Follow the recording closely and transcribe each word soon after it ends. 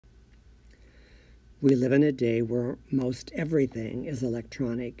We live in a day where most everything is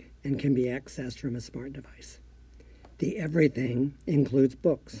electronic and can be accessed from a smart device. The everything includes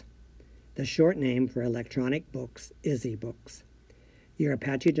books. The short name for electronic books is ebooks. Your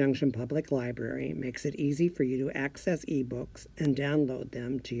Apache Junction Public Library makes it easy for you to access ebooks and download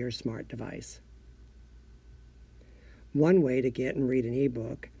them to your smart device. One way to get and read an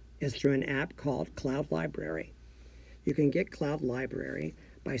ebook is through an app called cloudLibrary. You can get cloudLibrary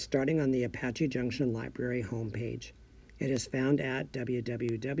by starting on the Apache Junction Library homepage. It is found at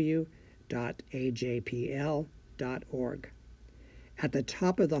www.ajpl.org. At the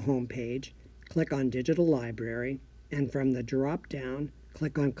top of the homepage, click on Digital Library, and from the drop-down,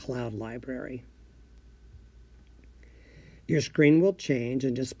 click on cloudLibrary. Your screen will change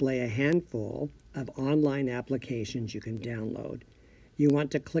and display a handful of online applications you can download. You want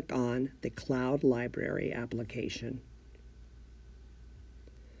to click on the cloudLibrary application.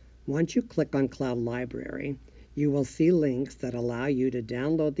 Once you click on cloudLibrary, you will see links that allow you to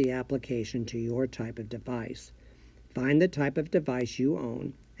download the application to your type of device. Find the type of device you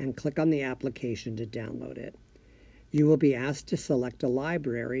own and click on the application to download it. You will be asked to select a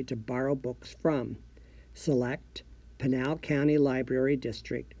library to borrow books from. Select Pinal County Library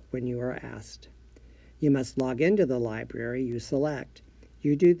District when you are asked. You must log into the library you select.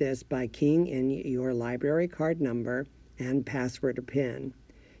 You do this by keying in your library card number and password or PIN.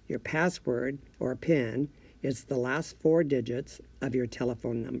 Your password or PIN is the last 4 digits of your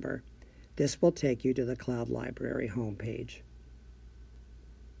telephone number. This will take you to the cloudLibrary homepage.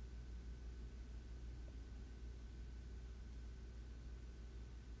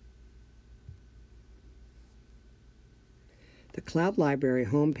 The cloudLibrary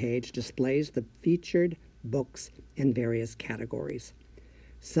homepage displays the featured books in various categories.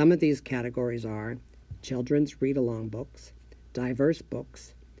 Some of these categories are children's read-along books, diverse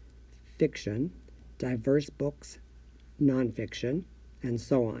books, fiction, diverse books, nonfiction, and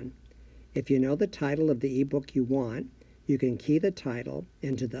so on. If you know the title of the ebook you want, you can key the title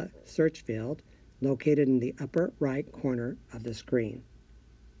into the search field located in the upper right corner of the screen.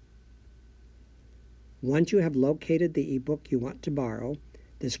 Once you have located the ebook you want to borrow,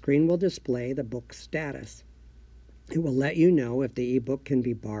 the screen will display the book's status. It will let you know if the ebook can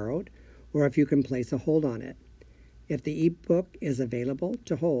be borrowed or if you can place a hold on it. If the ebook is available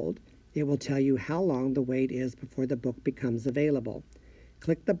to hold, it will tell you how long the wait is before the book becomes available.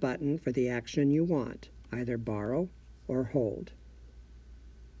 Click the button for the action you want, either borrow or hold.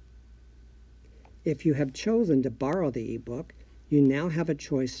 If you have chosen to borrow the ebook, you now have a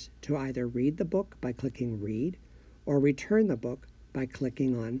choice to either read the book by clicking Read or return the book by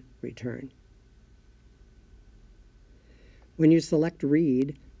clicking on Return. When you select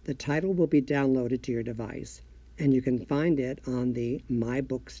Read, the title will be downloaded to your device, and you can find it on the My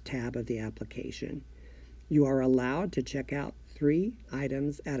Books tab of the application. You are allowed to check out 3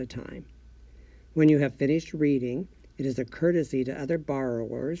 items at a time. When you have finished reading, it is a courtesy to other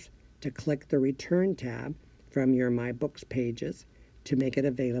borrowers to click the Return tab from your My Books pages to make it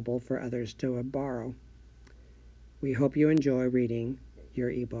available for others to borrow. We hope you enjoy reading your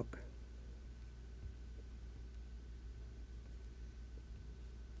ebook.